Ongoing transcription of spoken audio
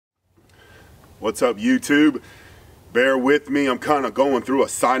What's up, YouTube? Bear with me, I'm kind of going through a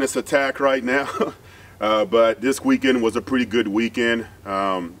sinus attack right now. But this weekend was a pretty good weekend.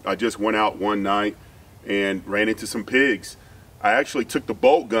 I just went out one night and ran into some pigs. I actually took the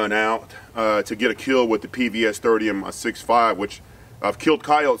bolt gun out to get a kill with the PVS 30 and my 6.5, which I've killed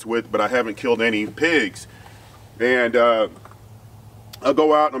coyotes with, but I haven't killed any pigs. And I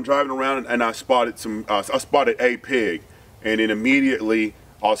go out and I'm driving around and I spotted a pig, and then immediately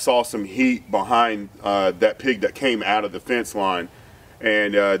I saw some heat behind that pig that came out of the fence line,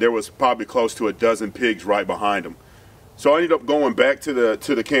 and there was probably close to a dozen pigs right behind him. So I ended up going back to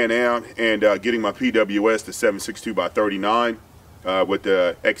the Can-Am and getting my PWS to 7.62x39 with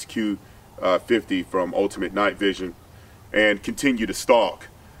the XQ50 from Ultimate Night Vision, and continue to stalk.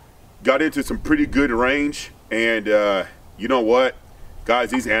 Got into some pretty good range, and you know what, guys,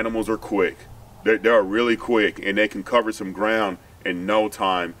 these animals are quick. They're really quick, and they can cover some ground in no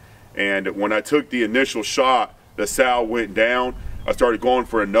time. And when I took the initial shot, the sow went down. I started going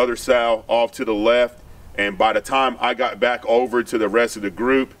for another sow off to the left, and by the time I got back over to the rest of the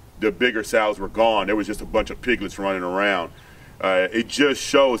group, the bigger sows were gone. There was just a bunch of piglets running around. It just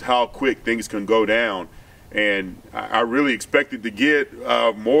shows how quick things can go down. And I really expected to get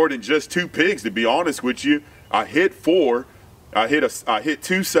more than just 2 pigs, to be honest with you. I hit 4. I hit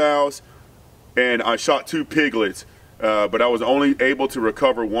 2 sows, and I shot 2 piglets. But I was only able to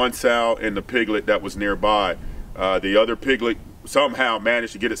recover 1 sow and the piglet that was nearby. The other piglet somehow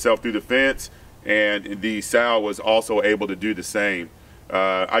managed to get itself through the fence, and the sow was also able to do the same.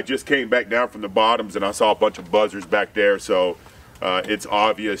 I just came back down from the bottoms and I saw a bunch of buzzers back there, so it's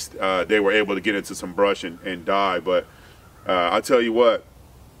obvious they were able to get into some brush and die. But I tell you what,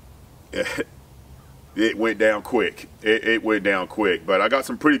 it went down quick. It went down quick. But I got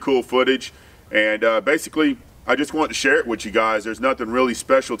some pretty cool footage, and basically I just wanted to share it with you guys. There's nothing really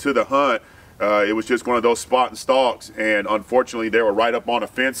special to the hunt. It was just one of those spot and stalks, and unfortunately they were right up on a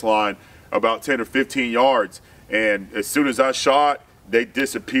fence line about 10 or 15 yards, and as soon as I shot, they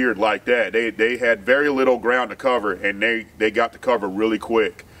disappeared like that. They had very little ground to cover, and they got to cover really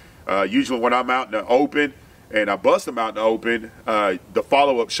quick. Usually when I'm out in the open and I bust them out in the open, the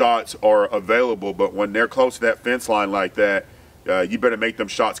follow-up shots are available, but when they're close to that fence line like that, you better make them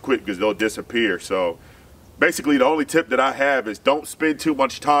shots quick because they'll disappear. So basically the only tip that I have is don't spend too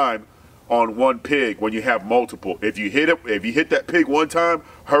much time on one pig when you have multiple. If you hit that pig one time,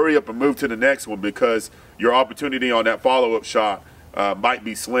 hurry up and move to the next one, because your opportunity on that follow-up shot might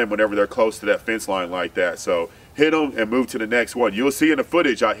be slim whenever they're close to that fence line like that. So hit them and move to the next one. You'll see in the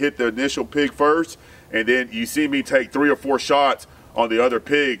footage I hit the initial pig first, and then you see me take 3 or 4 shots on the other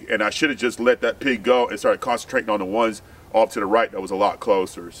pig, and I should have just let that pig go and started concentrating on the ones off to the right that was a lot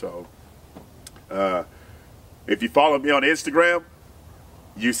closer. So if you follow me on Instagram,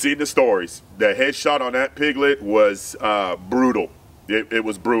 you've seen the stories. The headshot on that piglet was brutal. It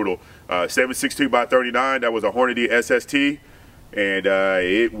was brutal. 7.62x39. That was a Hornady SST, and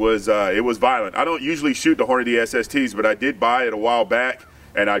it was violent. I don't usually shoot the Hornady SSTs, but I did buy it a while back,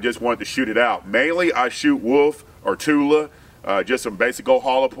 and I just wanted to shoot it out. Mainly, I shoot wolf or tula, just some basic old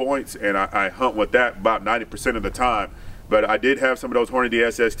hollow points, and I hunt with that about 90% of the time. But I did have some of those Hornady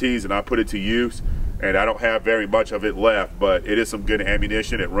SSTs, and I put it to use, and I don't have very much of it left, but it is some good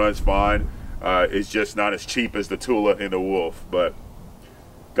ammunition. It runs fine. It's just not as cheap as the Tula and the Wolf, but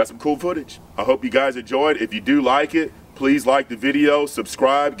got some cool footage. I hope you guys enjoyed. If you do like it, please like the video,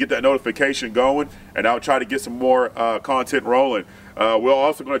 subscribe, get that notification going, and I'll try to get some more content rolling. We're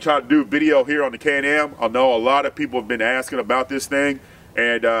also going to try to do a video here on the Can-Am. I know a lot of people have been asking about this thing,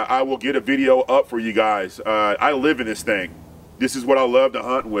 and I will get a video up for you guys. I live in this thing. This is what I love to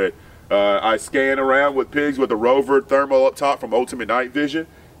hunt with. I scan around with pigs with a Rover thermal up top from Ultimate Night Vision,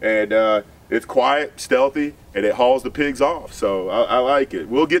 and it's quiet, stealthy, and it hauls the pigs off. So I like it.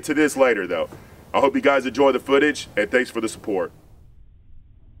 We'll get to this later, though. I hope you guys enjoy the footage, and thanks for the support.